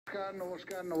নমস্কার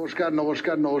নমস্কার নমস্কার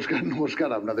নমস্কার নমস্কার নমস্কার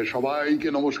আপনাদের সবাইকে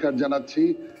নমস্কার জানাচ্ছি,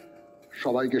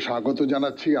 সবাইকে স্বাগত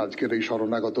জানাচ্ছি আজকের এই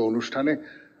শরণাগত অনুষ্ঠানে।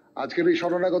 আজকের এই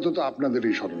শরণাগত তো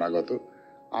আপনাদেরই শরণাগত,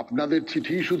 আপনাদের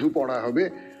চিঠি শুধু পড়া হবে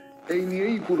এই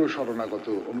নিয়েই পুরো শরণাগত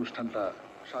অনুষ্ঠানটা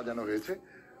সাজানো হয়েছে।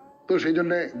 তো সেই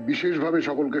জন্য বিশেষভাবে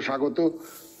সকলকে স্বাগত,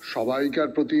 সবাইকার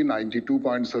প্রতি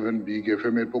 92.7 বিগ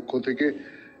FM এর পক্ষ থেকে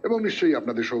এবং নিশ্চয়ই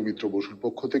আপনাদের সৌমিত্র বসুর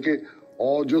পক্ষ থেকে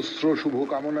অজস্র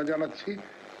শুভকামনা জানাচ্ছি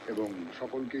এবং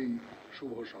সকলকেই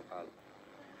শুভ সকাল।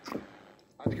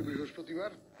 আজকে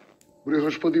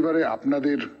বৃহস্পতিবারে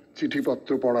আপনাদের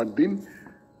চিঠিপত্র পড়ার দিন,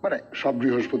 মানে সব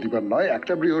বৃহস্পতিবার নয়,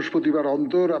 একটা বৃহস্পতিবার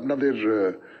অন্তর আপনাদের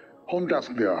হোম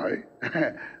টাস্ক দেওয়া হয়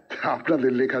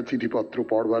আপনাদের লেখা চিঠিপত্র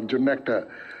পড়বার জন্য একটা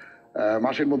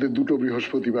মাসের মধ্যে দুটো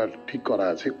বৃহস্পতিবার ঠিক করা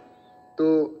আছে। তো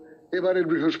এবারের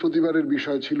বৃহস্পতিবারের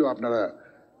বিষয় ছিল, আপনারা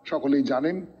সকলেই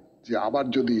জানেন যে আবার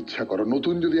যদি ইচ্ছা করো,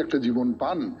 নতুন যদি একটা জীবন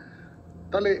পান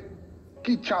তাহলে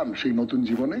কি চান সেই নতুন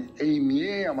জীবনে, এই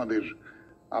নিয়ে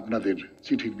আপনাদের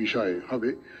চিঠির বিষয় হবে।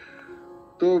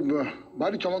 তো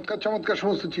ভারী চমৎকার চমৎকার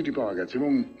সমস্ত চিঠি পাওয়া গেছে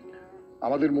এবং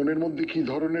আমাদের মনের মধ্যে কি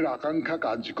ধরনের আকাঙ্ক্ষা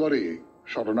কাজ করে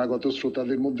শরণাগত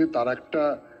শ্রোতাদের মধ্যে তার একটা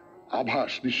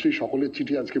আভাস, নিশ্চয়ই সকলের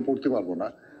চিঠি আজকে পড়তে পারবো না,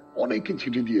 অনেকে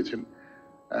চিঠি দিয়েছেন,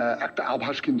 একটা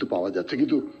আভাস কিন্তু পাওয়া যাচ্ছে,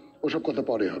 কিন্তু ওসব কথা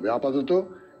পরে হবে। আপাতত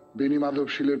বেনি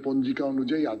মাধবশীলের পঞ্জিকা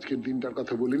অনুযায়ী আজকের দিনটার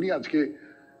কথা বলিনি। আজকে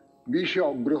 20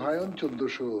 অগ্রহায়ণ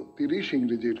 1430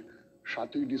 ইংরেজির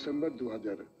 7 ডিসেম্বর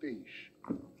 2023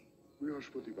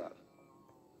 বৃহস্পতিবার।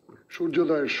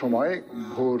 সূর্যোদয়ের সময়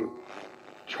ভোর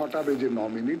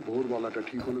 6:09, ভোর বলাটা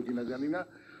ঠিক হলো কিনা জানি না।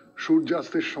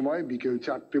 সূর্যাস্তের সময় বিকেল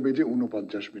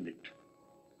 4:49।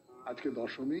 আজকে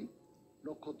দশমী,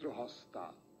 নক্ষত্র হস্তা।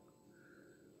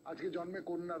 আজকে জন্মে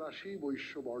কন্যা রাশি,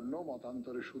 বৈশ্য বর্ণ,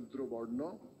 মতান্তরে শূদ্র বর্ণ,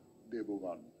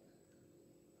 দেবগণ।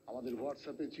 আমাদের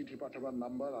হোয়াটসঅ্যাপে চিঠি পাঠাবার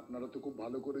নাম্বার আপনারা তো খুব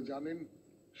ভালো করে জানেন,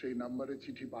 সেই নাম্বারে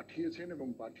চিঠি পাঠিয়েছেন এবং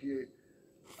পাঠিয়ে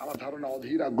আমার ধারণা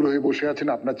অধীর আগ্রহে বসে আছেন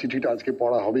আপনার চিঠিটা আজকে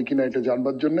পড়া হবে কিনা এটা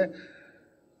জানবার জন্যে।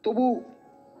 তবু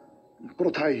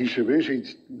প্রথায় হিসেবে সেই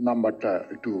নাম্বারটা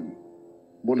একটু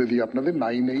বলে দিই আপনাদের,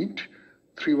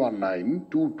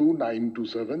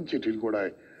 9831922927। চিঠির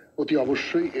গোড়ায় অতি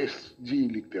অবশ্যই SG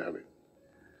লিখতে হবে।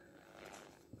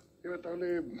 এবার তাহলে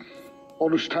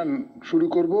অনুষ্ঠান শুরু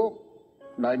করব।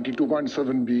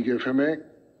 92.7 বিগ FM এ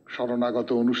শরণাগত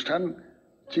অনুষ্ঠান,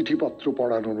 চিঠিপত্র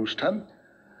পড়ার অনুষ্ঠান।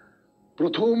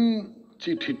 প্রথম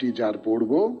চিঠিটি যার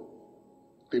পড়ব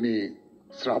তিনি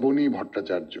শ্রাবণী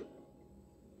ভট্টাচার্য।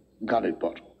 গানের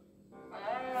পর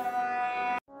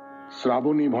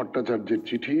শ্রাবণী ভট্টাচার্যের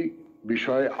চিঠি,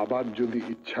 বিষয় আবার যদি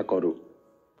ইচ্ছা করো।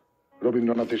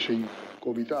 রবীন্দ্রনাথের সেই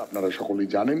কবিতা আপনারা সকলেই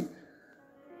জানেন,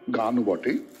 গানও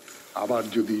বটে। আবার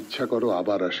যদি ইচ্ছা করো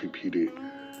আবার আসি ফিরে।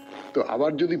 তো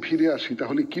আবার যদি ফিরে আসি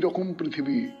তাহলে কিরকম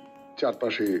পৃথিবী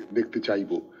চারপাশে দেখতে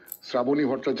চাইব, শ্রাবণী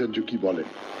ভট্টাচার্য কি বলেন।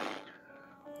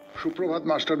 সুপ্রভাত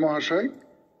মাস্টার মহাশয়,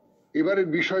 এবারের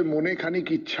বিষয় মনে খানিক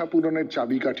ইচ্ছা পূরণের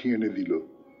চাবিকাঠি এনে দিল।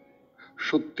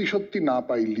 সত্যি সত্যি না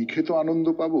পাই লিখে তো আনন্দ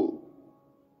পাবো।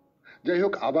 যাই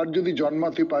হোক, আবার যদি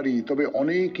জন্মাতে পারি তবে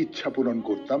অনেক ইচ্ছা পূরণ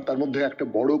করতাম। তার মধ্যে একটা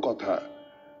বড় কথা,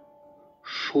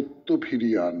 সত্য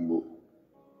ফিরিয়ে আনবো।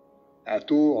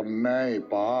 এত অন্যায়,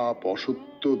 পাপ,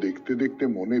 অসত্য দেখতে দেখতে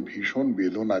মনে ভীষণ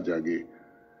বেদনা জাগে।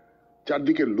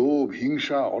 চারদিকে লোভ,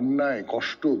 হিংসা, অন্যায়,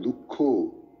 কষ্ট, দুঃখ,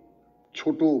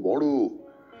 ছোট বড়,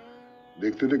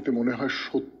 দেখতে দেখতে মনে হয়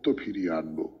সত্য ফিরিয়ে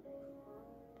আনবো।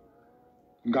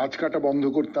 গাছ কাটা বন্ধ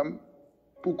করতাম,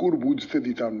 পুকুর বুঝতে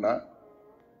দিতাম না,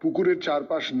 পুকুরের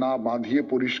চারপাশ না বাঁধিয়ে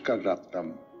পরিষ্কার রাখতাম।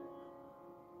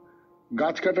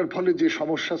 গাছ কাটার ফলে যে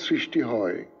সমস্যা সৃষ্টি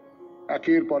হয়,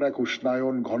 একের পর এক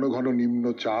উষ্ণায়ন, ঘন ঘন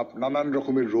নিম্নচাপ, নানান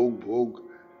রকমের রোগ ভোগ,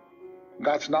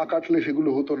 গাছ না কাটলে সেগুলো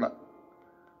হতো না।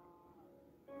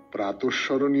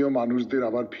 প্রাতঃস্মরণীয় মানুষদের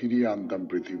আবার ফিরিয়ে আনতাম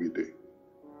পৃথিবীতে।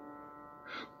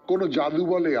 কোন জাদু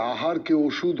বলে আহারকে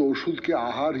ওষুধ, ওষুধকে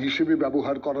আহার হিসেবে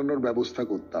ব্যবহার করানোর ব্যবস্থা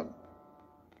করতাম।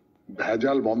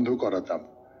 ভেজাল বন্ধ করাতাম।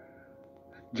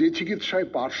 যে চিকিৎসায়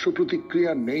পার্শ্ব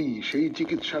প্রতিক্রিয়া নেই সেই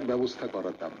চিকিৎসার ব্যবস্থা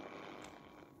করাতাম।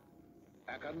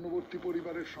 একান্নবর্তী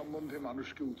পরিবারের সম্বন্ধে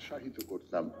মানুষকে উৎসাহিত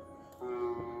করতাম।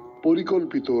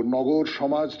 পরিকল্পিত নগর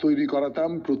সমাজ তৈরি করাতাম।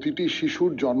 প্রতিটি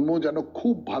শিশুর জন্ম যেন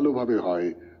খুব ভালোভাবে হয়,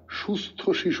 সুস্থ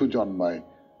শিশু জন্মায়,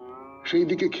 সেই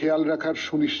দিকে খেয়াল রাখার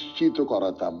সুনিশ্চিত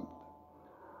করাতাম।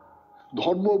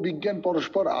 ধর্ম ও বিজ্ঞান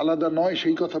পরস্পর আলাদা নয়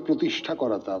সেই কথা প্রতিষ্ঠা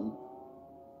করাতাম।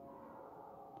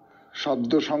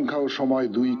 শব্দ সংখ্যা ও সময়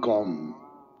দুই কম,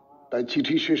 তাই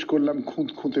চিঠি শেষ করলাম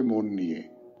খুঁতখুঁতে মন নিয়ে।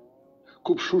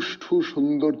 খুব সুষ্ঠু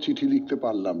সুন্দর চিঠি লিখতে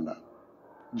পারলাম না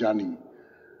জানি,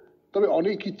 তবে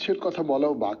অনেক ইচ্ছের কথা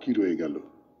বলাও বাকি রয়ে গেল।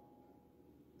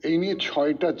 এই নিয়ে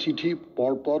 6টা চিঠি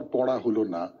পরপর পড়া হলো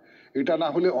না, এটা না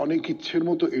হলে অনেক ইচ্ছের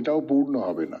মতো এটাও পূর্ণ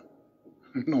হবে না।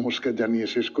 নমস্কার জানিয়ে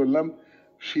শেষ করলাম।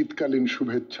 শীতকালীন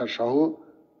শুভেচ্ছা সহ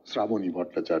শ্রাবণী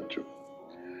ভট্টাচার্য।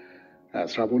 হ্যাঁ,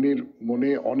 শ্রাবণীর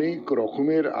মনে অনেক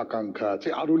রকমের আকাঙ্ক্ষা আছে,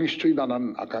 আরো নিশ্চয়ই নানান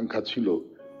আকাঙ্ক্ষা ছিল,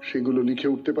 সেগুলো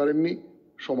লিখে উঠতে পারেননি,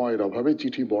 সময়ের অভাবে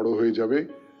চিঠি বড় হয়ে যাবে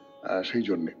সেই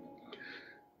জন্যে।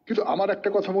 কিন্তু আমার একটা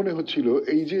কথা মনে হচ্ছিল,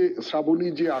 এই যে শ্রাবণী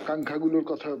যে আকাঙ্ক্ষাগুলোর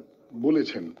কথা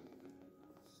বলেছেন,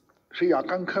 সেই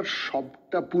আকাঙ্ক্ষার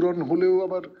সবটা পূরণ হলেও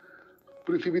আবার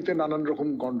পৃথিবীতে নানান রকম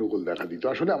গন্ডগোল দেখা দিত।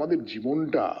 আসলে আমাদের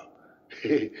জীবনটা,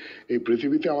 এই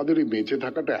পৃথিবীতে আমাদের এই বেঁচে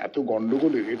থাকাটা এত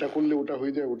গন্ডগোলের, এটা করলে ওটা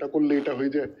হয়ে যায়, ওটা করলে এটা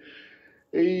হয়ে যায়,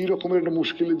 এই রকমের একটা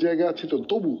মুশকিলের জায়গা আছে। তো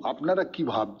তবু আপনারা কি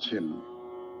ভাবছেন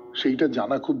সেইটা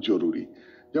জানা খুব জরুরি।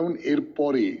 যেমন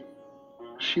এরপরে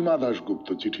সীমা দাশগুপ্ত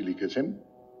চিঠি লিখেছেন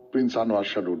প্রিন্স আনোয়ার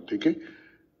শাহ রোড থেকে।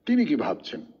 তিনি কি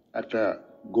ভাবছেন একটা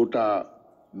গোটা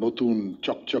নতুন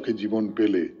চকচকে জীবন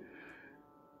পেলে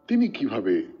তিনি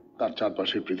কিভাবে তার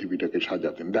চারপাশের পৃথিবীটাকে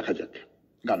সাজাতেন, দেখা যাক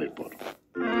গানের পর।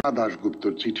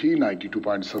 দাশগুপ্তর চিঠি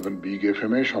 92.7 বিগ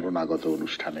এফএম এ শরণাগত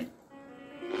অনুষ্ঠানে।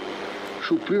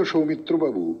 সুপ্রিয়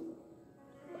সৌমিত্রবাবু,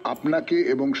 আপনাকে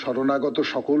এবং শরণাগত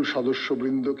সকল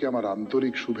সদস্যবৃন্দকে আমার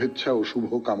আন্তরিক শুভেচ্ছা ও শুভ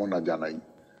কামনা জানাই।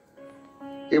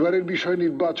 এবারের বিষয়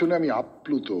নির্বাচনে আমি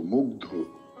আপ্লুত, মুগ্ধ।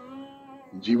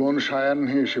 জীবন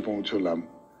সায়াহ্নে এসে পৌঁছলাম।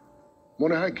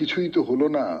 মনে হয় কিছুই তো হলো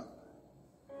না।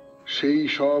 সেই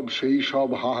সব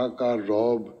হাহাকার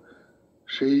রব,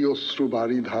 সেই অশ্রু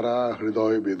বাড়ি ধারা,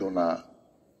 হৃদয় বেদনা।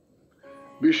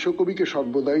 বিশ্বকবিকে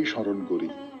সর্বদাই স্মরণ করি।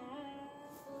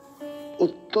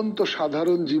 অত্যন্ত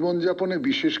সাধারণ জীবনযাপনে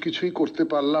বিশেষ কিছুই করতে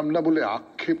পারলাম না বলে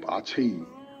আক্ষেপ আছেই।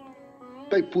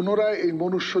 তাই পুনরায় এই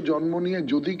মনুষ্য জন্ম নিয়ে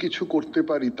যদি কিছু করতে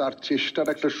পারি, তার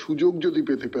চেষ্টার একটা সুযোগ যদি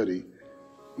পেতে পারি,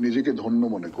 নিজেকে ধন্য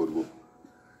মনে করব।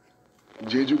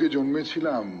 যে যুগে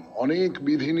জন্মেছিলাম অনেক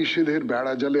বিধিনিষেধের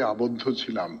বেড়াজালে আবদ্ধ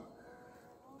ছিলাম।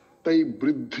 তাই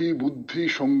বৃদ্ধি, বুদ্ধি,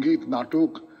 সঙ্গীত,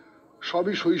 নাটক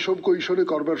সবই শৈশব কৈশোরে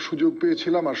করবার সুযোগ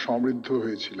পেয়েছিলাম আর সমৃদ্ধ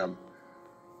হয়েছিলাম।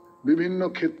 বিভিন্ন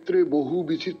ক্ষেত্রে বহু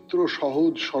বিচিত্র,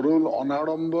 সহজ, সরল,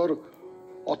 অনাড়ম্বর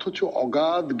অথচ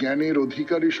অগাধ জ্ঞানের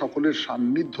অধিকারী সকলের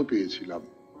সান্নিধ্য পেয়েছিলাম।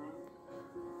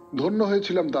 ধন্য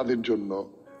হয়েছিলাম তাদের জন্য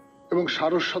এবং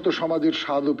সারস্বত সমাজের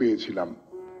স্বাদও পেয়েছিলাম।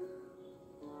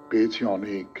 পেয়েছি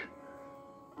অনেক,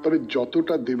 তবে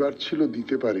যতটা দেবার ছিল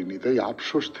দিতে পারিনি, তাই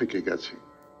আফসোস থেকে গেছে।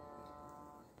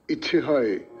 ইচ্ছে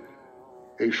হয়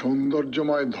এই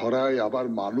সৌন্দর্যময় ধরায় আবার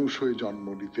মানুষ হয়ে জন্ম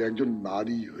নিতে, একজন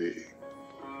নারী হয়ে।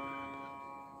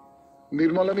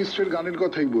 নির্মলা মিশ্রের গানের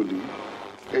কথাই বলি,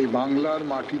 এই বাংলার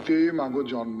মাটিতে মাগো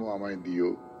জন্ম আমায় দিও,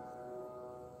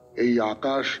 এই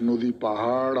আকাশ নদী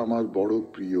পাহাড় আমার বড়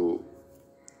প্রিয়।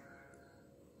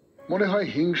 মনে হয়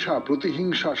হিংসা,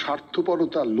 প্রতিহিংসা,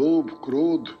 স্বার্থপরতা, লোভ,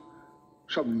 ক্রোধ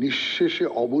সব নিঃশেষে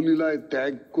অবলীলায়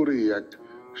ত্যাগ করে এক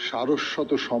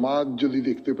সারস্বত সমাজ যদি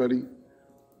দেখতে পারি,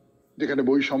 যেখানে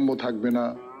বৈষম্য থাকবে না,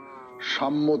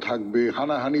 সাম্য থাকবে,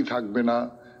 হানাহানি থাকবে না,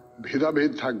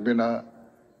 ভেদাভেদ থাকবে না,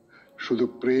 শুধু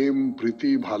প্রেম,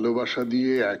 প্রীতি, ভালোবাসা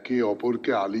দিয়ে একে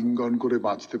অপরকে আলিঙ্গন করে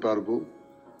বাঁচতে পারবো,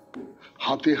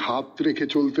 হাতে হাত রেখে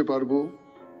চলতে পারবো।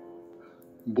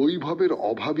 বৈভবের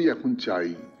অভাবই এখন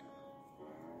চাই,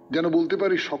 যেন বলতে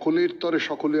পারি সকলের তরে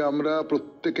সকলে আমরা,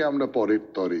 প্রত্যেকে আমরা পরের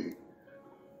তরে।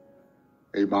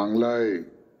 এই বাংলায়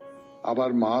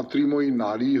আবার মাতৃময়ী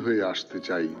নারী হয়ে আসতে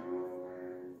চাই।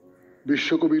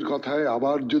 বিশ্বকবির কথায়,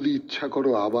 আবার যদি ইচ্ছা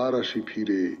করো আবার আসি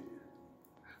ফিরে,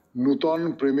 নূতন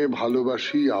প্রেমে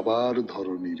ভালোবাসি আবার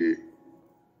ধরণীরে।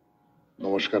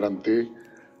 নমস্কারান্তে,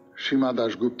 সীমা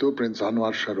দাশগুপ্ত, প্রিন্স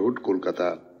আনোয়ার শাহ রোড, কলকাতা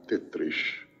 33।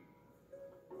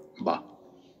 বাহ,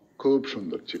 খুব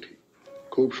সুন্দর চিঠি,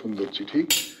 খুব সুন্দর চিঠি।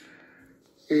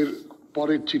 এর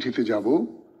পরের চিঠিতে যাব।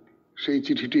 সেই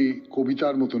চিঠিটি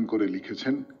কবিতার মতন করে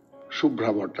লিখেছেন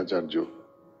শুভ্রা ভট্টাচার্য,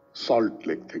 সল্ট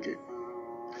লেক থেকে।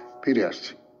 ফিরে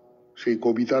আসছি, সেই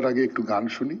কবিতার আগে একটু গান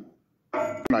শুনি।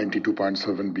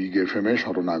 92.7 বিগ এফএম এ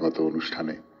শরণাগত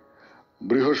অনুষ্ঠানে।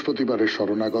 বৃহস্পতিবারের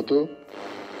শরণাগত,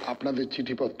 আপনাদের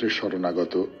চিঠিপত্রের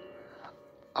শরণাগত,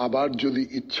 আবার যদি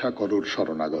ইচ্ছা করোর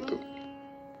শরণাগত।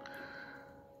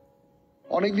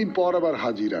 অনেকদিন পর আবার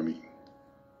হাজির আমি।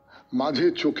 মাঝে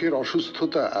চোখের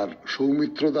অসুস্থতা আর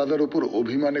সৌমিত্র দাদার ওপর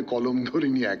অভিমানে কলম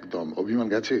ধরিনি, একদম অভিমান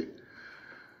গেছে।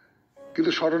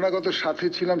 কিন্তু শরণাগতের সাথে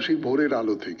ছিলাম সেই ভোরের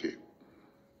আলো থেকে।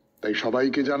 তাই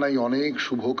সবাইকে জানাই অনেক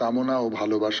শুভ কামনা ও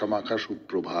ভালোবাসা মাখা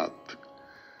সুপ্রভাত।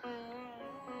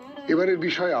 এবারের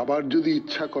বিষয়, আবার যদি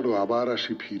ইচ্ছা করো আবার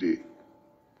আসি ফিরে।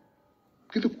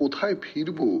 কিন্তু কোথায়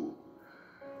ফিরবো?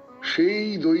 সেই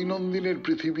দৈনন্দিনের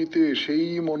পৃথিবীতে, সেই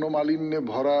মনোমালিন্যে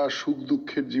ভরা সুখ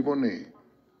দুঃখের জীবনে?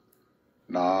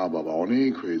 না বাবা,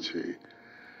 অনেক হয়েছে।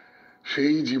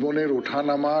 সেই জীবনের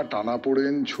ওঠানামা,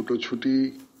 টানাপোড়েন, ছুটোছুটি,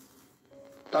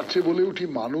 তার চেয়ে বলে উঠি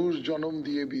মানুষ জনম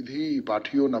দিয়ে বিধি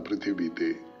পাঠিও না পৃথিবীতে।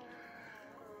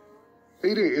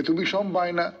 এই রে, এ তো বিষম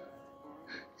বায়না।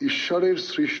 ঈশ্বরের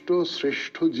সৃষ্ট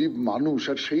শ্রেষ্ঠ জীব মানুষ,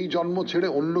 আর সেই জন্ম ছেড়ে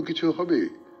অন্য কিছু হবে?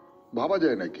 ভাবা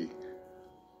যায় নাকি?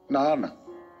 না না,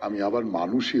 আমি আবার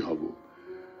মানুষই হব,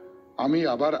 আমি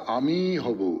আবার আমিই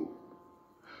হব।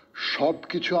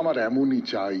 সবকিছু আমার এমনই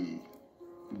চাই।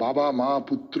 বাবা মা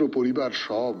পুত্র পরিবার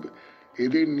সব,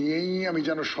 এদের নিয়েই আমি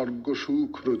যেন স্বর্গসুখ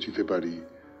রচিতে পারি।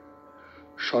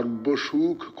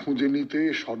 সর্বসুখ খুঁজে নিতে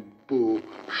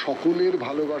সকলের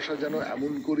ভালোবাসা যেন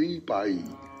এমন করেই পাই।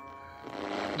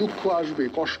 দুঃখ আসবে,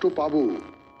 কষ্ট পাবো,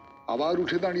 আবার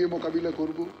উঠে দাঁড়িয়ে মোকাবিলা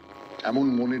করব, এমন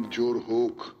মনের জোর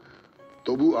হোক।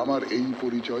 তবু আমার এই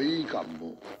পরিচয়ই কাম্য।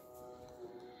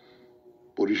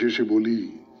 পরিশেষে বলি,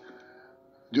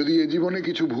 যদি এ জীবনে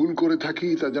কিছু ভুল করে থাকি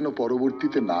তা যেন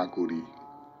পরবর্তীতে না করি,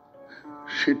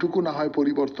 সেটুকু না হয়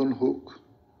পরিবর্তন হোক।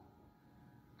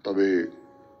 তবে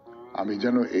আমি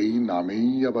যেন এই নামেই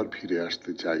আবার ফিরে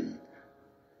আসতে চাই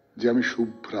যে আমি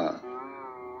শুভ্রা,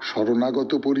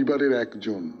 শরণাগত পরিবারের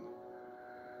একজন।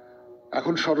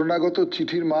 এখন শরণাগত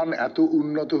চিঠির মান এত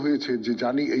উন্নত হয়েছে যে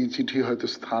জানি এই চিঠি হয়তো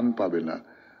স্থান পাবে না,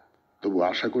 তবু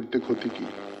আশা করতে ক্ষতি কি?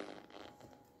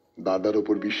 দাদার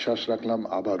ওপর বিশ্বাস রাখলাম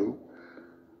আবারও।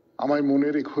 আমায় মনে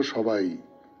রেখো সবাই,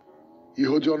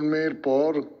 ইহজন্মের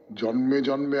পর জন্মে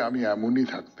জন্মে আমি এমনই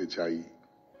থাকতে চাই।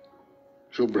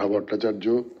 Shubhra Bhattacharya,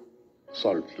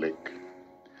 salt lake.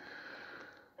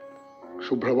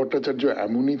 শুভ্রা ভট্টাচার্য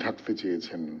এমনই থাকতে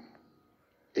চেয়েছেন,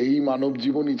 এই মানব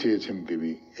জীবনই চেয়েছেন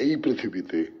তিনি এই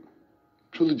পৃথিবীতে।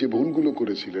 শুধু যে ভুলগুলো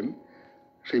করেছিলেন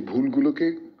সেই ভুলগুলোকে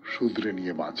শুধরে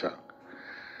নিয়ে বাঁচা।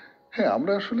 হ্যাঁ,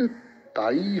 আমরা আসলে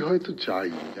তাই হয়তো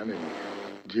চাই, জানেন,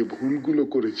 যে ভুলগুলো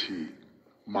করেছি,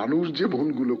 মানুষ যে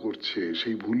ভুলগুলো করছে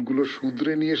সেই ভুলগুলো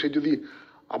শুধরে নিয়ে সে যদি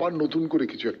আবার নতুন করে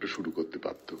কিছু একটা শুরু করতে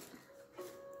পারত।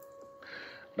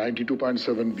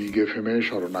 92.7 বিগ FM এ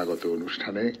শরণাগত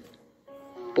অনুষ্ঠানে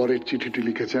পরের চিঠিটি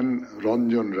লিখেছেন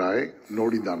রঞ্জন রায়,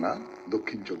 নড়িদানা,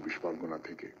 দক্ষিণ 24 পরগনা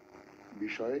থেকে।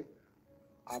 বিষয়,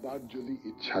 আবার যদি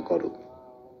ইচ্ছা করো।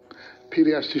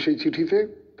 ফিরে আসছি সেই চিঠিতে,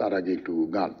 তার আগে একটু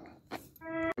গান।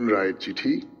 রায়ের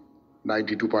চিঠি,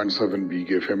 92.7 বিগ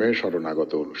FM এ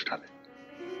শরণাগত অনুষ্ঠানে।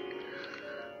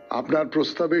 আপনার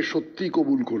প্রস্তাবে সত্যি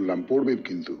কবুল করলাম, পড়বেন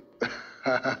কিন্তু?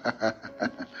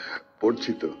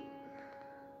 পড়ছি তো।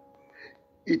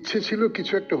 ইচ্ছে ছিল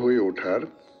কিছু একটা হয়ে ওঠার,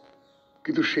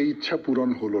 কিন্তু সেই ইচ্ছা পূরণ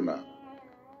হলো না।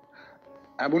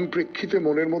 এমন প্রেক্ষিতে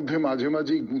মনের মধ্যে মাঝে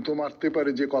মাঝেই গুঁতো মারতে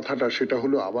পারে যে কথাটা, সেটা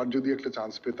হলো আবার যদি একটা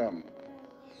চান্স পেতাম।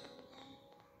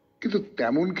 কিন্তু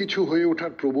তেমন কিছু হয়ে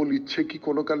ওঠার প্রবল ইচ্ছে কি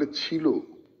কোনো কালে ছিল,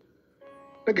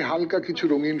 নাকি হালকা কিছু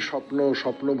রঙিন স্বপ্ন,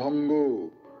 স্বপ্নভঙ্গ,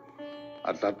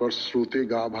 আর তারপর স্রোতে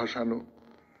গা ভাসানো?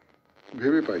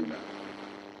 ভেবে পাই না।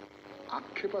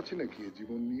 আক্ষেপ আছে নাকি এ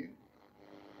জীবন নিয়ে,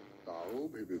 তাও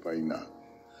ভেবে পাই না।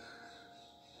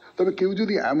 তবে কেউ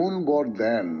যদি এমন বর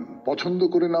দেন, পছন্দ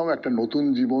করে নাও একটা নতুন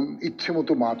জীবন, ইচ্ছে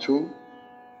মতো বাঁচো,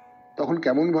 তখন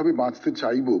কেমন ভাবে বাঁচতে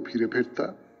চাইবো ফিরে ফেরতা,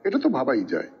 এটা তো ভাবাই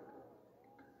যায়।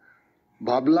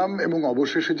 ভাবলাম এবং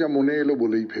অবশেষে যা মনে এলো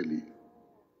বলেই ফেলি।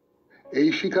 এই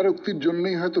স্বীকারোক্তির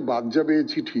জন্যই হয়তো বাদ যাবে এ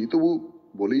চিঠি, তবু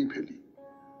বলেই ফেলি।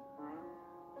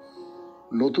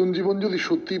 নতুন জীবন যদি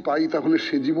সত্যি পাই, তাহলে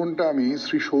সে জীবনটা আমি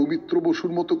শ্রী সৌমিত্র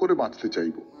বসুর মতো করে বাঁচতে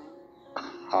চাইব।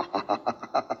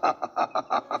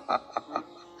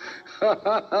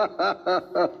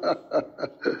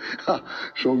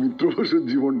 সৌমিত্র বসুর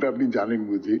জীবনটা আপনি জানেন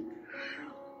বুঝি?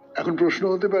 এখন প্রশ্ন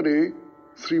হতে পারে,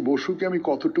 শ্রী বসুকে আমি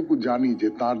কতটুকু জানি যে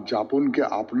তার যাপনকে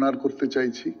আপনার করতে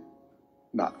চাইছি?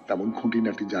 না, তেমন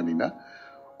খুঁটিনাটি জানি না।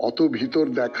 অত ভিতর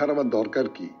দেখার আমার দরকার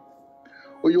কি?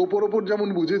 ওই ওপর ওপর যেমন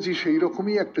বুঝেছি সেই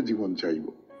রকমই একটা জীবন চাইব,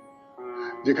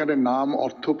 যেখানে নাম,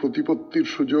 অর্থ, প্রতিপত্তির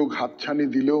সুযোগ হাতছানি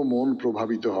দিলেও মন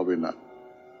প্রভাবিত হবে না।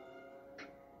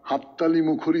 হাততালি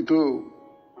মুখরিত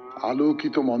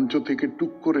আলোকিত মঞ্চ থেকে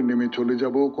টুক করে নেমে চলে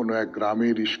যাব কোনো এক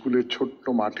গ্রামের স্কুলের ছোট্ট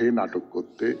মাঠে নাটক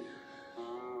করতে।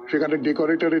 সেখানে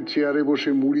ডেকোরেটরের চেয়ারে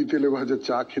বসে মুড়ি তেলে ভাজা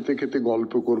চা খেতে খেতে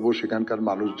গল্প করব সেখানকার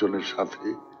মানুষজনের সাথে।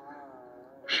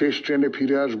 শেষ ট্রেনে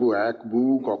ফিরে আসবো এক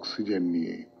বুক অক্সিজেন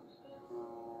নিয়ে,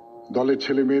 দলের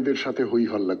ছেলে মেয়েদের সাথে হই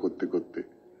হল্লা করতে করতে।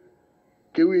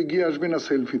 কেউ এগিয়ে আসবে না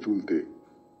সেলফি তুলতে,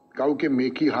 কাউকে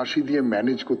মেকি হাসি দিয়ে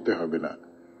ম্যানেজ করতে হবে না,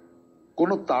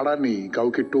 কোনো তাড়া নেই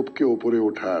কাউকে টপকে ওপরে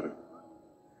ওঠার।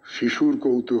 শিশুর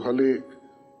কৌতূহলে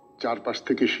চারপাশ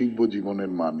থেকে শিখব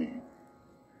জীবনের মানে।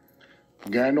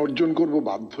 জ্ঞান অর্জন করব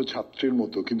বাধ্য ছাত্রের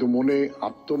মতো, কিন্তু মনে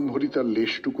আত্মম্ভরিতার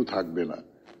লেশটুকু থাকবে না।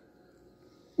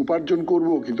 উপার্জন করব,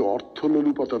 কিন্তু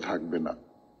অর্থলোলুপতা থাকবে না।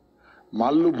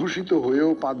 মাল্যভূষিত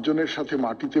হয়েও পাঁচজনের সাথে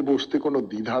মাটিতে বসতে কোনো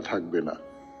দ্বিধা থাকবে না।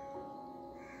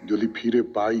 যদি ফিরে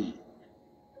পাই,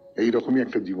 এইরকমই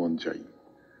একটা জীবন চাই।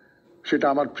 সেটা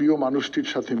আমার প্রিয় মানুষটির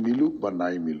সাথে মিলুক বা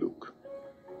নাই মিলুক।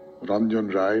 রঞ্জন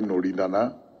রায়, নড়িদানা,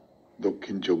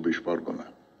 দক্ষিণ 24 পরগনা।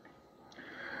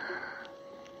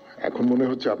 এখন মনে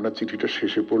হচ্ছে আপনার চিঠিটা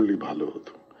শেষে পড়লেই ভালো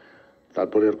হতো,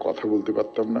 তারপরে আর কথা বলতে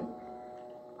পারতাম না,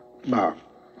 বা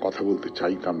কথা বলতে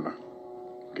চাইতাম না।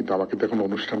 কিন্তু আমাকে তো এখন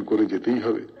অনুষ্ঠান করে যেতেই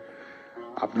হবে।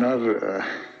 আপনার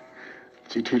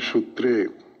চিঠির সূত্রে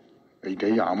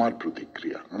এইটাই আমার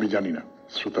প্রতিক্রিয়া। আমি জানি না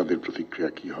শ্রোতাদের প্রতিক্রিয়া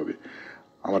কি হবে।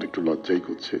 আমার একটু লজ্জাই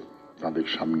করছে তাদের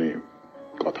সামনে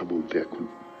কথা বলতে এখন।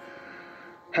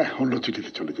 হ্যাঁ, অন্য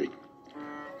চিঠিতে চলে যাই।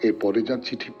 এরপরে যার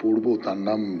চিঠি পড়বো তার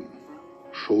নাম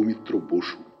সৌমিত্র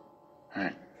বসু।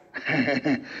 হ্যাঁ,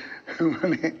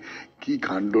 মানে কি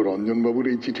কাণ্ড! রঞ্জনবাবুর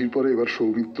এই চিঠির পরে এবার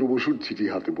সৌমিত্র বসুর চিঠি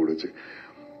হাতে পড়েছে।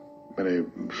 মানে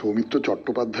সৌমিত্র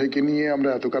চট্টোপাধ্যায়কে নিয়ে আমরা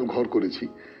এতকাল ঘর করেছি,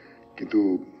 কিন্তু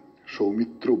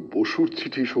সৌমিত্র বসুর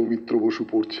চিঠি সৌমিত্র বসু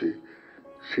পড়ছে,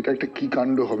 সেটা একটা কি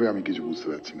কাণ্ড হবে আমি কিছু বুঝতে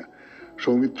পারছি না।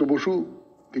 সৌমিত্র বসু,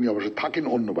 তিনি অবশ্য থাকেন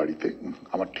অন্য বাড়িতে,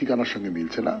 আমার ঠিকানার সঙ্গে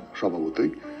মিলছে না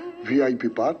স্বভাবতই। VIP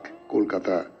park,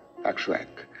 Kolkata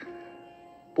 101।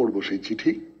 পড়ব সেই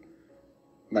চিঠি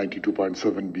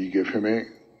 92.7 বিগ FM এ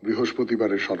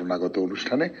বৃহস্পতিবারের শরণাগত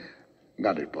অনুষ্ঠানে,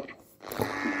 গানের পর।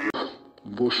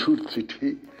 বসুর চিঠি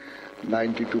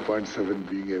 92.7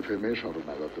 বিগ FM এ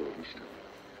শরণাগত অনুষ্ঠান।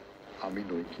 আমি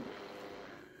নই কি?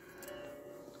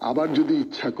 আবার যদি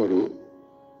ইচ্ছা করো,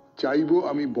 চাইবো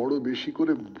আমি বড় বেশি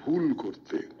করে ভুল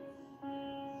করতে।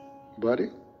 বারে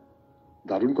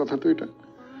দারুণ কথা তো এটা।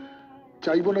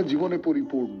 চাইবো না জীবনে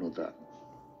পরিপূর্ণতা,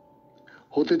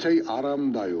 হতে চাই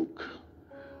আরামদায়ক।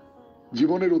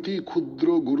 জীবনের অতি ক্ষুদ্র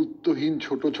গুরুত্বহীন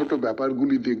ছোট ছোট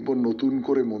ব্যাপারগুলি দেখব নতুন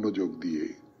করে মনোযোগ দিয়ে।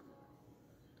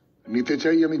 নিতে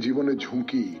চাই আমি জীবনে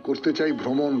ঝুঁকি, করতে চাই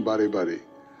ভ্রমণ বারে বারে।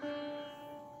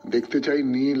 দেখতে চাই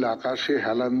নীল আকাশে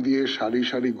হেলান দিয়ে সারি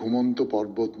সারি ঘুমন্ত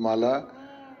পর্বতমালা,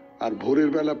 আর ভোরের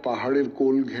বেলা পাহাড়ের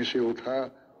কোল ঘেঁষে ওঠা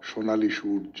সোনালি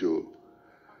সূর্য।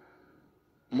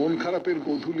 মন খারাপের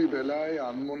গধূলি বেলায়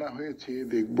আনমনা হয়েছে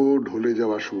দেখব ঢলে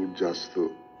যাওয়া সূর্যাস্ত।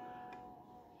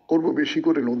 করব বেশি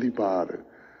করে নদী পার,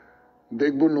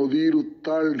 দেখব নদীর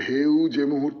উত্তাল ঢেউ যে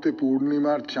মুহূর্তে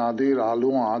পূর্ণিমার চাঁদের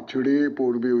আলো আঁচড়ে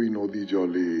পড়বে ওই নদী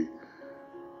জলে।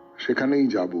 সেখানেই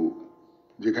যাব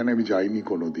যেখানে আমি যাইনি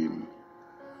কোনোদিন।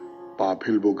 পা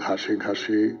ফেলবো ঘাসে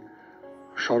ঘাসে,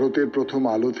 শরতের প্রথম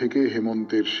আলো থেকে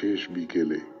হেমন্তের শেষ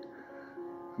বিকেলে।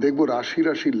 দেখব রাশি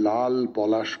রাশি লাল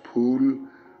পলাশ ফুল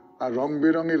আর রং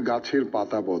বেরঙের গাছের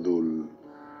পাতা বদল।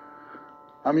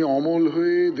 আমি অমল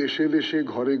হয়ে দেশে দেশে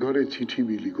ঘরে ঘরে চিঠি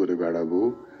বিলি করে বেড়াবো,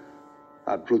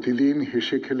 আর প্রতিদিন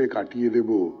হেসে খেলে কাটিয়ে দেব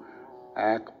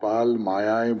এক পাল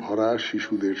মায়ায় ভরা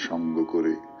শিশুদের সঙ্গ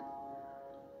করে।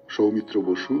 Soumitra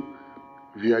Basu,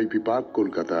 VIP park,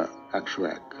 Kolkata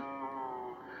 101।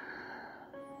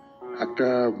 একটা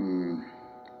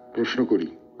প্রশ্ন করি,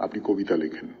 আপনি কবিতা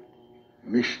লেখেন,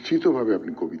 নিশ্চিতভাবে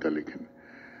আপনি কবিতা লেখেন।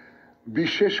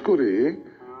 বিশেষ করে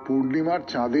পূর্ণিমার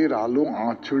চাঁদের আলো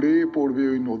আঁচড়ে পড়বে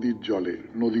ওই নদীর জলে,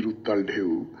 নদীর উত্তাল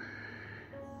ঢেউ,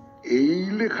 এই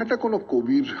লেখাটা কোনো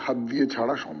কবির হাত দিয়ে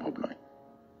ছাড়া সম্ভব নয়।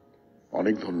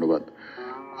 অনেক ধন্যবাদ।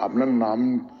 আপনার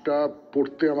নামটা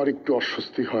পড়তে আমার একটু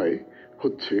অস্বস্তি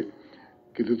হচ্ছে,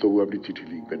 কিন্তু তবু আপনি চিঠি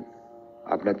লিখবেন।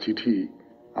 আপনার চিঠি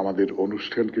আমাদের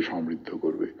অনুষ্ঠানকে সমৃদ্ধ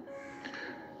করবে।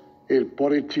 এর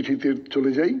পরের চিঠিতে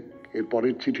চলে যাই। এর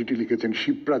পরের চিঠিটি লিখেছেন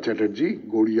শিপ্রা চ্যাটার্জি,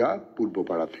 গড়িয়া,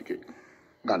 পূর্বপাড়া থেকে,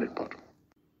 গানের পর।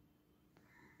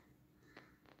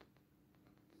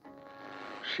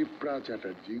 শিপ্রা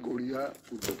চ্যাটার্জি, গড়িয়া,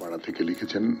 পূর্বপাড়া থেকে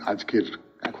লিখেছেন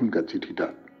এখনকার চিঠিটা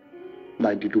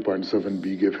 92.7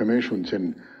 বিগ FM এ শুনছেন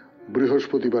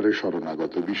বৃহস্পতিবারের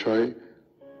শরণাগত, বিষয়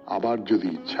আবার যদি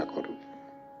ইচ্ছা করো।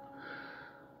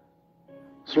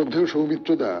 শ্রদ্ধেয়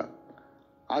সৌমিত্রদা,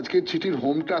 আজকের চিঠির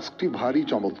হোম টাস্কটি ভারী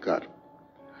চমৎকার।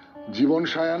 জীবন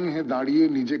সায়াহ্নে দাঁড়িয়ে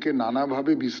নিজেকে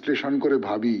নানাভাবে বিশ্লেষণ করে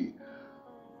ভাবি,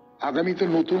 আগামীতে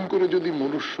নতুন করে যদি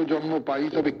মনুষ্য জন্ম পাই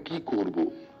তবে কি করব।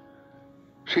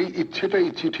 সেই ইচ্ছেটাই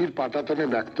চিঠির পাটাতনে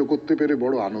ব্যক্ত করতে পেরে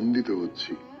বড় আনন্দিত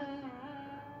হচ্ছি।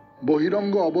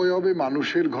 বহিরঙ্গ অবয়বে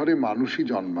মানুষের ঘরে মানুষই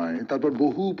জন্মায়, তারপর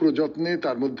বহু প্রযত্নে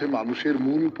তার মধ্যে মানুষের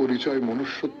মূল পরিচয়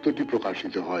মনুষ্যত্বটি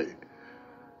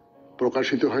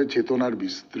প্রকাশিত হয় চেতনার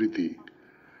বিস্তৃতি।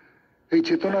 এই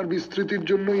চেতনার বিস্তৃতির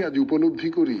জন্যই আজ উপলব্ধি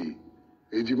করি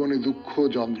এই জীবনে দুঃখ,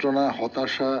 যন্ত্রণা,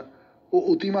 হতাশা ও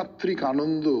অতিমাত্রিক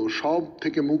আনন্দ সব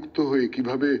থেকে মুক্ত হয়ে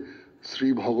কিভাবে শ্রী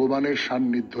ভগবানের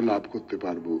সান্নিধ্য লাভ করতে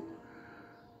পারব।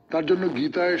 তার জন্য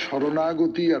গীতায়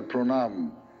শরণাগতি আর প্রণাম,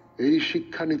 এই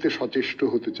শিক্ষা নিতে সচেষ্ট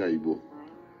হতে চাইব।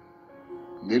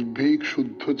 নির্ভীক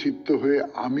শুদ্ধ চিত্ত হয়ে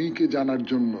আমিকে জানার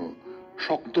জন্য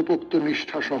শক্তপোক্ত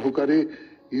নিষ্ঠা সহকারে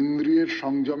ইন্দ্রিয়ের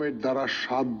সংযমের দ্বারা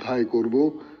সাধ্যায় করব,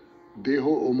 দেহ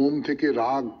ও মন থেকে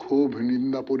রাগ ক্ষোভ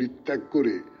নিন্দা পরিত্যাগ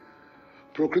করে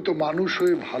প্রকৃত মানুষ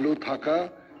হয়ে ভালো থাকা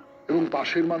এবং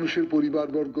পাশের মানুষের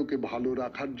পরিবারবর্গকে ভালো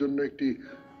রাখার জন্য একটি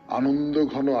আনন্দ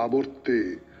ঘন আবর্তে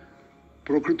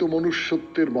প্রকৃত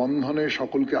মনুষ্যত্বের বন্ধনে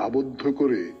সকলকে আবদ্ধ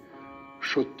করে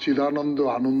সচ্চিদানন্দ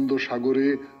আনন্দ সাগরে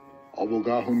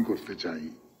অবগাহন করতে চাই।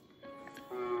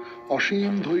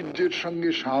 অসীম ধৈর্যের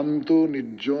সঙ্গে শান্ত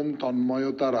নির্জন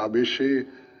তন্ময়তার আবেশে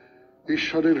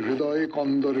ঈশ্বরের হৃদয়ে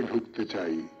কন্দরে ঢুকতে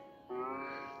চাই।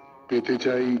 পেতে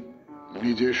চাই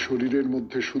নিজের শরীরের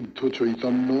মধ্যে শুদ্ধ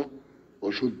চৈতন্য ও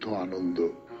শুদ্ধ আনন্দ।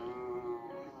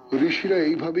 ঋষিরা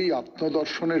এইভাবেই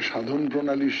আত্মদর্শনের সাধন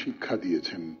প্রণালীর শিক্ষা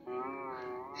দিয়েছেন।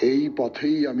 এই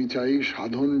পথেই আমি চাই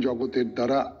সাধন জগতের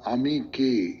দ্বারা আমি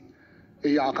কে,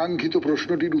 এই আকাঙ্ক্ষিত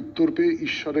প্রশ্নটির উত্তর পেয়ে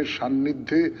ঈশ্বরের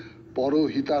সান্নিধ্যে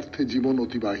পরহিতার্থে জীবন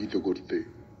অতিবাহিত করতে।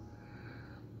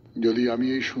 যদি আমি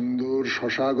এই সুন্দর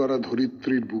শশাগরা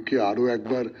ধরিত্রীর বুকে আরো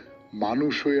একবার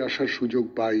মানুষ হয়ে আসার সুযোগ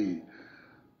পাই,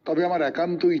 তবে আমার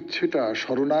একান্ত ইচ্ছেটা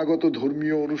শরণাগত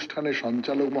ধর্মীয় অনুষ্ঠানে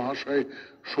সঞ্চালক মহাশয়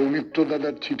সৌমিত্র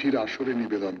দাদার চিঠির আসরে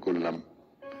নিবেদন করলাম।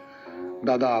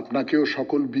 দাদা, আপনাকেও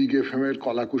সকল বিগ এফএম এর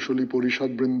কলাকুশলী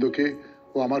পরিষদ বৃন্দকে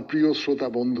ও আমার প্রিয় শ্রোতা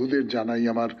বন্ধুদের জানাই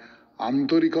আমার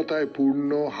আন্তরিকতায়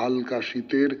পূর্ণ হালকা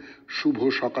শীতের শুভ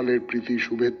সকালের প্রীতি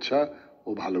শুভেচ্ছা ও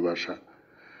ভালোবাসা।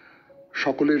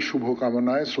 সকলের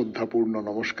শুভকামনায় শ্রদ্ধাপূর্ণ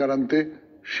নমস্কারান্তে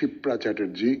শিপ্রা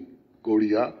চ্যাটার্জি,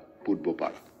 গড়িয়া,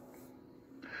 পূর্বপাড়া।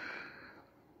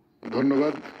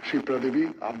 ধন্যবাদ শিপ্রা দেবী।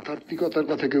 আধ্যাত্মিকতার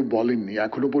কথা কেউ বলেননি,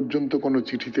 এখনো পর্যন্ত কোনো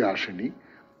চিঠিতে আসেনি,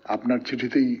 আপনার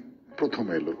চিঠিতেই প্রথম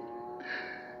এলো।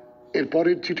 এর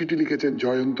পরের চিঠিটি লিখেছেন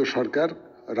জয়ন্ত সরকার,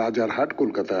 রাজারহাট,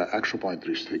 কলকাতা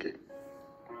 135 থেকে।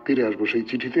 ফিরে আসবো সেই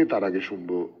চিঠিতে, তার আগে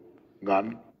শুনবো গান।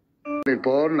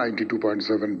 এরপর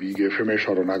 92.7 বিগ এফএম এর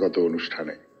শরণাগত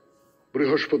অনুষ্ঠানে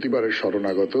বৃহস্পতিবারের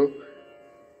শরণাগত,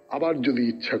 আবার যদি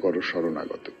ইচ্ছা করো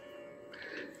শরণাগত।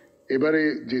 এবারে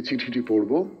যে চিঠিটি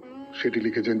পড়ব সেটি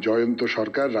লিখেছেন জয়ন্ত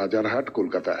সরকার, রাজারহাট,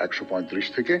 কলকাতা 135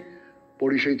 থেকে।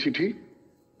 পড়ি সেই চিঠি।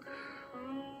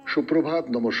 সুপ্রভাত,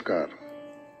 নমস্কার।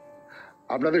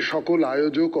 আপনাদের সকল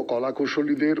আয়োজক ও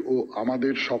কলাকুশলীদের ও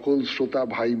আমাদের সকল শ্রোতা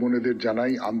ভাই বোনেদের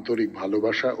জানাই আন্তরিক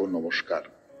ভালোবাসা ও নমস্কার।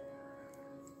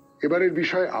 এবারের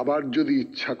বিষয় আবার যদি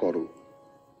ইচ্ছা করো।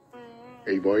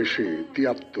 এই বয়সে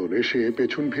 73 এসে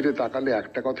পেছন ফিরে তাকালে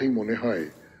একটা কথাই মনে হয়,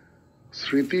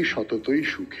 স্মৃতি সততই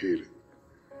সুখের।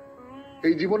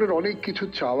 এই জীবনের অনেক কিছু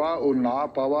চাওয়া ও না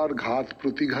পাওয়ার ঘাত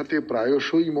প্রতিঘাতে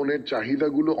প্রায়শই মনের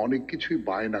চাহিদাগুলো অনেক কিছুই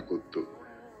বায়না করত।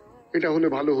 এটা হলে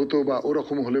ভালো হতো বা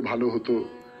ওরকম হলে ভালো হতো।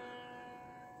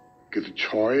 কিন্তু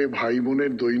 6 ভাই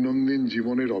বোনের দৈনন্দিন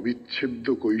জীবনের অবিচ্ছেদ্য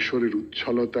কৈশোরের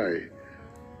উচ্ছলতায়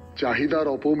চাহিদার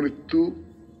অপমৃত্যু,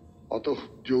 অতঃ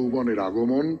যৌবনের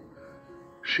আগমন,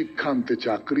 শিক্ষান্তে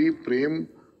চাকরি, প্রেম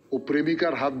ও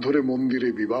প্রেমিকার হাত ধরে মন্দিরে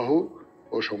বিবাহ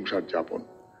ও সংসার যাপন।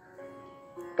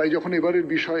 তাই যখন এবারের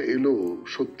বিষয় এলো,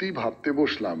 সত্যিই ভাবতে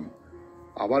বসলাম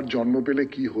আবার জন্ম পেলে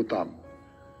কি হতাম।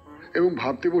 এবং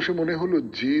ভাবতে বসে মনে হলো,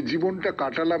 যে জীবনটা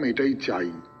কাটালাম এটাই চাই।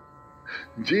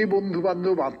 যে বন্ধু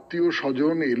বান্ধব আত্মীয়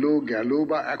স্বজন এলো গেল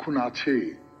বা এখন আছে,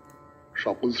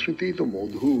 সকল স্মৃতিই তো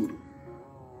মধুর।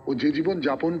 ও যে জীবন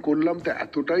যাপন করলাম তা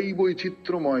এতটাই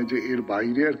বৈচিত্র্যময় যে এর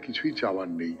বাইরে আর কিছুই চাওয়ার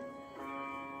নেই।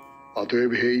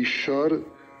 অতএব হে ঈশ্বর,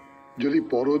 যদি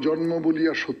পরজন্ম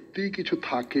বলিয়া সত্যিই কিছু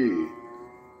থাকে,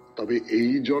 তবে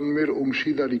এই জন্মের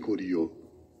অংশীদারি করিও,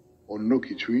 অন্য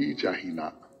কিছুই চাহি না।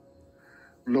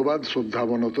 ধন্যবাদ।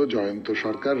 শ্রদ্ধাবনত জয়ন্ত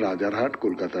সরকার, রাজারহাট,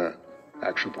 কলকাতা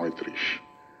 135।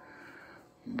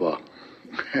 বাহ,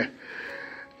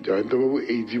 জয়ন্তবাবু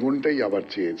এই জীবনটাই আবার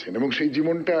চেয়েছেন, এবং সেই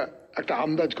জীবনটা একটা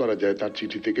আন্দাজ করা যায় তার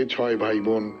চিঠি থেকে। 6 ভাই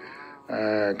বোন,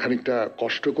 খানিকটা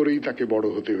কষ্ট করেই তাকে বড়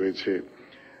হতে হয়েছে,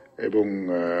 এবং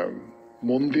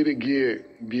মন্দিরে গিয়ে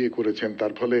বিয়ে করেছেন।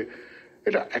 তার ফলে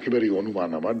এটা একেবারেই অনুমান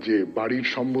আমার যে বাড়ির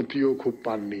সম্মতিও খুব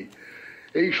পাননি।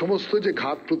 এই সমস্ত যে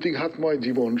ঘাত প্রতিঘাতময়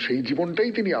জীবন, সেই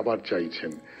জীবনটাই তিনি আবার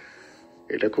চাইছেন।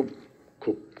 এটা খুব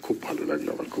খুব খুব ভালো লাগলো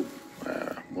আমার। খুব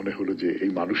মনে হলো যে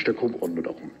এই মানুষটা খুব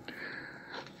অন্যরকম।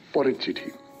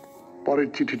 পরের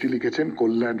চিঠিটি লিখেছেন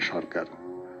কল্যাণ সরকার,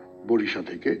 বরিশা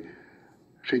থেকে।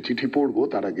 সেই চিঠি পড়বো,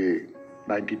 তার আগে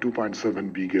 92.7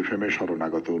 বিগ এফএম এর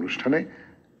শরণাগত অনুষ্ঠানে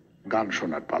গান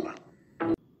শোনার পালা।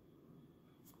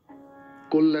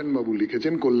 কল্যাণবাবু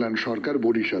লিখেছেন, কল্যাণ সরকার,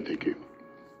 বরিশা থেকে,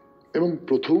 এবং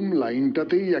প্রথম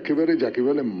লাইনটাতেই একেবারে যাকে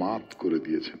বলে মাত করে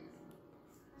দিয়েছেন।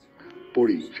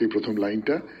 পড়ি সেই প্রথম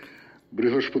লাইনটা।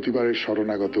 বৃহস্পতিবারের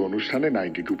শরণাগত অনুষ্ঠানে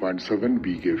 92.7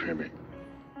 বিগ এফএম এ।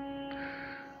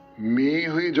 মেয়ে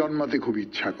হয়ে জন্মাতে খুব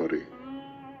ইচ্ছা করে,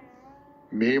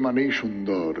 মেয়ে মানেই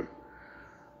সুন্দর।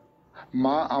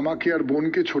 মা আমাকে আর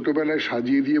বোনকে ছোটবেলায়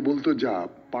সাজিয়ে দিয়ে বলতো, যা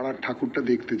পাড়ার ঠাকুরটা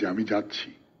দেখতে যা, আমি যাচ্ছি।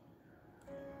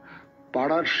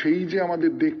 পাড়ার সেই যে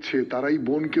আমাদের দেখছে তারাই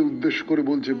বোনকে উদ্দেশ্য করে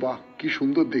বলছে, বাহ কি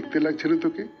সুন্দর দেখতে লাগছে রে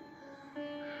তোকে।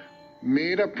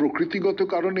 মেয়েরা প্রকৃতিগত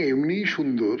কারণে এমনিই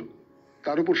সুন্দর,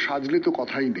 তার উপর সাজলে তো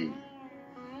কথাই নেই।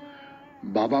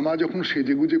 বাবা মা যখন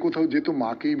সেজেগুজে কোথাও যেত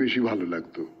মাকেই বেশি ভালো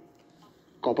লাগতো।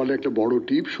 কপালে একটা বড়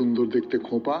টিপ, সুন্দর দেখতে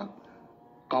খোঁপা,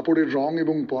 কাপড়ের রং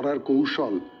এবং পরার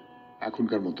কৌশল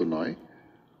এখনকার মতো নয়।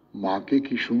 মাকে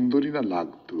কি সুন্দরী না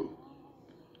লাগতো।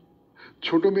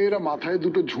 ছোট মেয়েরা মাথায়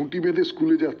দুটো ঝুঁটি বেঁধে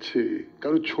স্কুলে যাচ্ছে,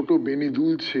 কারো ছোট বেনি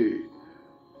দুলছে,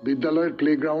 বিদ্যালয়ের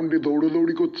প্লেগ্রাউন্ডে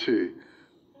দৌড়দৌড়ি করছে,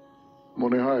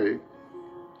 মনে হয়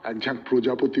এক ঝাঁক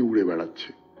প্রজাপতি উড়ে বেড়াচ্ছে।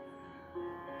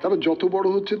 তারা যত বড়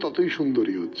হচ্ছে ততই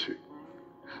সুন্দরী হচ্ছে।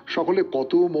 সকলে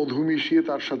কত মধু মিশিয়ে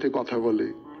তার সাথে কথা বলে,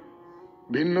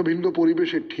 ভিন্ন ভিন্ন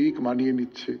পরিবেশে ঠিক মানিয়ে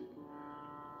নিচ্ছে।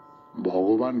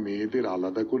 ভগবান মেয়েদের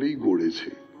আলাদা করেই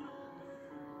গড়েছে।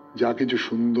 যা কিছু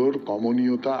সুন্দর,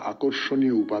 কমনীয়তা,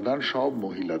 আকর্ষণীয় উপাদান সব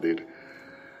মহিলাদের।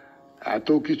 এত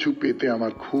কিছু পেতে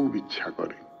আমার খুব ইচ্ছা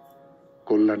করে।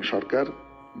 কল্যাণ সরকার,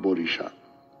 বরিশাল।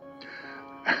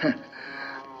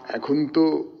 এখন তো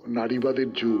নারীবাদের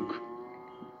যুগ।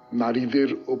 নারীদের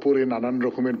ওপরে নানান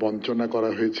রকমের বঞ্চনা করা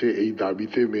হয়েছে, এই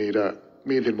দাবিতে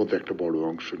মেয়েদের মধ্যে একটা বড়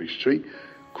অংশ নিশ্চয়ই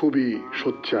খুবই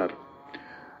সোচ্চার।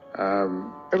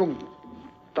 এবং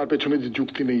তার পেছনে যে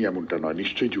যুক্তি নেই এমনটা নয়,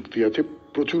 নিশ্চয়ই যুক্তি আছে,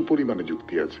 প্রচুর পরিমাণে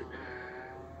যুক্তি আছে।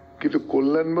 কিন্তু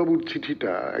কল্যাণবাবুর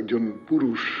চিঠিটা, একজন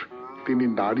পুরুষ তিনি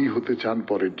নারী হতে চান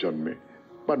পরের জন্মে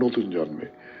বা নতুন জন্মে,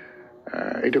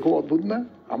 এটা খুব অদ্ভুত না?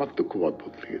 আমার তো খুব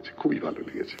অদ্ভুত লেগেছে, খুবই ভালো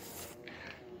লেগেছে।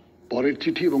 পরের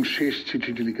চিঠি এবং শেষ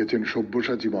চিঠিটি লিখেছেন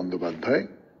সব্যসাচী বন্দ্যোপাধ্যায়,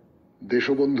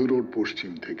 দেশবন্ধু রোড,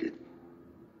 পশ্চিম থেকে।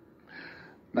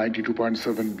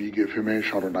 92.7 বিগ FM এ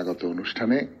শরণাগত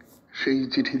অনুষ্ঠানে সেই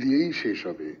চিঠি দিয়েই শেষ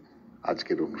হবে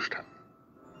আজকের অনুষ্ঠান।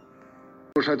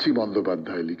 সব্যসাচী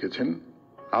বন্দ্যোপাধ্যায় লিখেছেন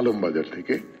আলমবাজার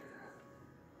থেকে,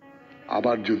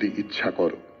 আবার যদি ইচ্ছা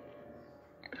করো।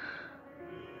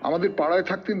 আমাদের পাড়ায়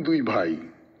থাকতেন দুই ভাই,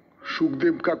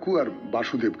 সুখদেব কাকু আর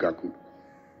বাসুদেব কাকু।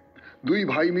 দুই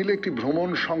ভাই মিলে একটি ভ্রমণ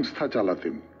সংস্থা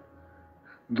চালাতেন।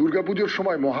 দুর্গাপুজোর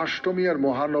সময় মহাষ্টমী আর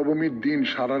মহানবমীর দিন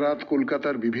সারা রাত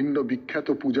কলকাতার বিভিন্ন বিখ্যাত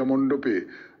পূজা মণ্ডপে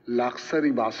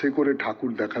লাক্সারি বাসে করে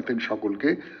ঠাকুর দেখাতেন সকলকে,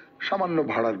 সামান্য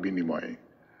ভাড়ার বিনিময়ে।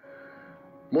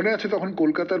 মনে আছে তখন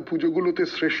কলকাতার পুজোগুলোতে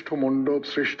শ্রেষ্ঠ মণ্ডপ,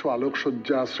 শ্রেষ্ঠ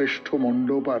আলোকসজ্জা, শ্রেষ্ঠ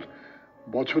মণ্ডপ আর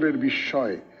বছরের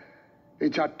বিস্ময়,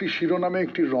 এই চারটি শিরোনামে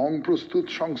একটি রং প্রস্তুত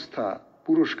সংস্থা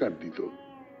পুরস্কার দিত।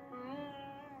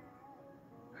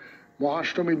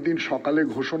 মহাষ্টমীর দিন সকালে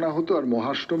ঘোষণা হতো, আর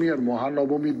মহাষ্টমী আর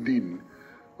মহানবমীর দিন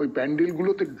ওই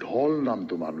প্যান্ডেলগুলোতে ঢল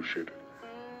নামতো মানুষের।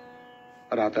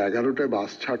 রাত 11টায়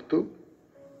বাস ছাড়তো।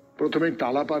 প্রথমে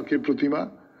টালা পার্কের প্রতিমা।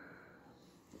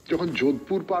 যখন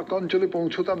যোধপুর পার্ক অঞ্চলে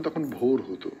পৌঁছতাম তখন ভোর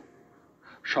হতো।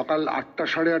 সকাল 8টা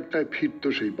সাড়ে 8টায় ফিরতো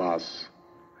সেই বাস।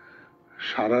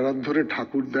 সারা রাত ধরে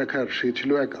ঠাকুর দেখার সে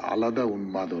ছিল এক আলাদা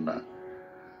উন্মাদনা।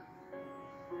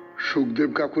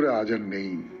 সুখদেব কাকুরা আজ আর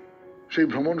নেই, সেই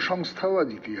ভ্রমণ সংস্থাও আজ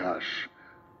ইতিহাস।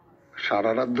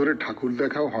 সারা রাত ধরে ঠাকুর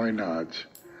দেখাও হয় না আজ।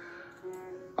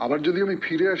 আবার যদি আমি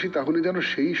ফিরে আসি তাহলে যেন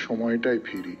সেই সময়টায়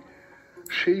ফিরি,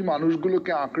 সেই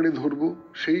মানুষগুলোকে আঁকড়ে ধরবো,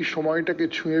 সেই সময়টাকে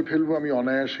ছুঁয়ে ফেলবো আমি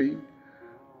অনায়াসেই।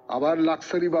 আবার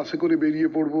লাক্সারি বাসে করে বেরিয়ে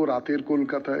পড়বো রাতের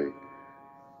কলকাতায়,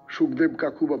 সুখদেব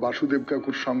কাকু বা বাসুদেব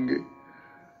কাকুর সঙ্গে।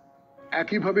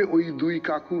 একইভাবে ওই দুই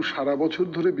কাকু সারা বছর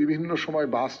ধরে বিভিন্ন সময়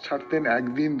বাস ছাড়তেন, 1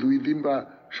 দিন 2 দিন বা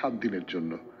 7 দিনের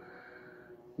জন্য।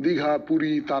 দীঘা,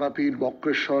 পুরী, তারাপীঠ,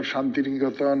 বক্রেশ্বর,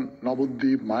 শান্তিনিকেতন,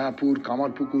 নবদ্বীপ, মায়াপুর,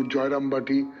 কামারপুকুর,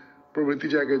 জয়রামবাটি প্রভৃতি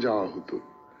জায়গায় যাওয়া হতো।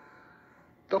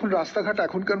 তখন রাস্তাঘাট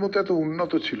এখনকার মতো এত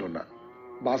উন্নত ছিল না,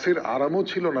 বাসের আরামও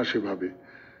ছিল না সেভাবে,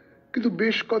 কিন্তু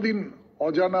বেশ কদিন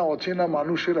অজানা অচেনা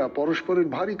মানুষেরা পরস্পরের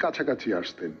ভারী কাছাকাছি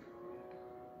আসতেন।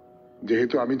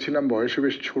 যেহেতু আমি ছিলাম বয়সে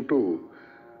বেশ ছোট,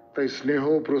 তাই স্নেহ,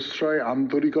 প্রশ্রয়,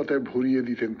 আন্তরিকতায় ভরিয়ে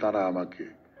দিতেন তারা আমাকে।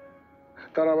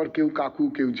 তারা আবার কেউ কাকু,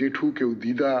 কেউ জেঠু, কেউ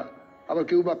দিদা, আবার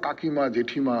কেউ বা কাকিমা,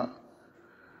 জেঠিমা।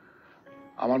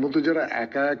 আমার মতো যারা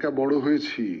একা একা বড়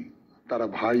হয়েছি তারা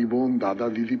ভাই বোন, দাদা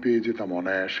দিদি পেয়ে যেতাম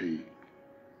অনায়াসেই।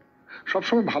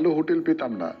 সবসময় ভালো হোটেল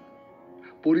পেতাম না,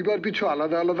 পরিবার পিছু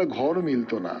আলাদা আলাদা ঘর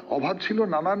মিলত না, অভাব ছিল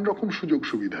নানান রকম সুযোগ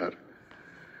সুবিধার,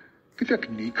 কিন্তু এক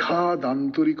নিখাদ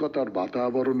আন্তরিকতার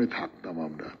বাতাবরণে থাকতাম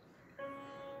আমরা।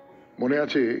 মনে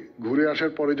আছে ঘুরে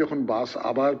আসার পরে যখন বাস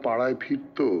আবার পাড়ায়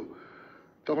ফিরত,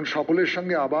 তখন সকলের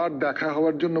সঙ্গে আবার দেখা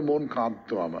হওয়ার জন্য মন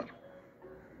কাঁদতো আমার।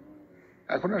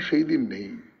 এখন আর সেই দিন নেই।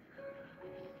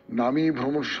 নামী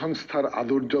ভ্রমণ সংস্থার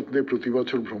আদর যত্নে প্রতি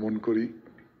বছর ভ্রমণ করি,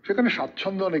 সেখানে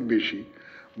স্বাচ্ছন্দ্য অনেক বেশি,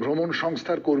 ভ্রমণ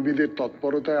সংস্থার কর্মীদের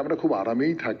তৎপরতায় আমরা খুব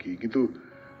আরামেই থাকি, কিন্তু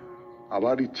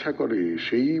আবার ইচ্ছা করে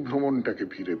সেই ভ্রমণটাকে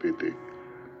ফিরে পেতে,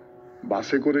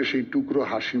 বাসে করে সেই টুকরো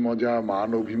হাসি মজা মান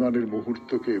অভিমানের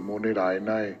মুহূর্তকে মনের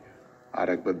আয়নায় আর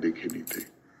একবার দেখে নিতে।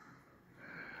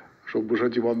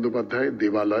 সব্যসাচী বন্দ্যোপাধ্যায়,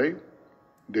 দেবালয়,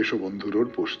 দেশবন্ধু রোড,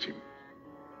 পশ্চিম,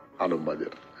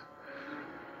 আলমবাজার।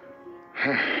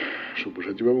 হ্যাঁ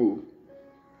সব্যসাচী বাবু,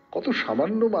 কত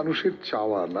সামান্য মানুষের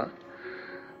চাওয়া না,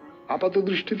 আপাত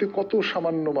দৃষ্টিতে কত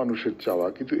সামান্য মানুষের চাওয়া,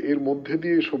 কিন্তু এর মধ্যে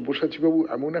দিয়ে সব্যসাচী বাবু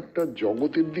এমন একটা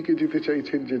জগতের দিকে যেতে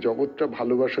চাইছেন যে জগৎটা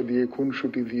ভালোবাসা দিয়ে,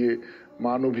 খুনসুটি দিয়ে,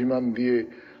 মান অভিমান দিয়ে,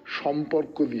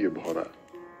 সম্পর্ক দিয়ে ভরা।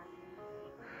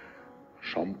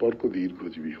 সম্পর্ক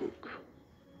দীর্ঘজীবী হোক,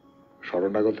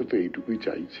 শরণাগত তো এইটুকুই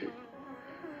চাইছে।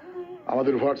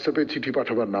 আমাদের হোয়াটসঅ্যাপে চিঠি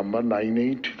পাঠাবার নাম্বার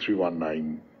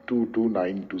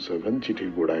 9831922927। চিঠির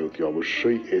গোড়ায় অতি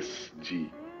অবশ্যই SG।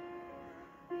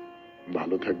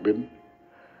 ভালো থাকবেন,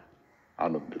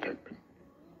 আনন্দে থাকবেন।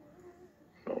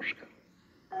 নমস্কার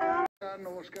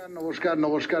নমস্কার নমস্কার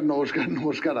নমস্কার নমস্কার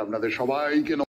নমস্কার আপনাদের সবাইকে।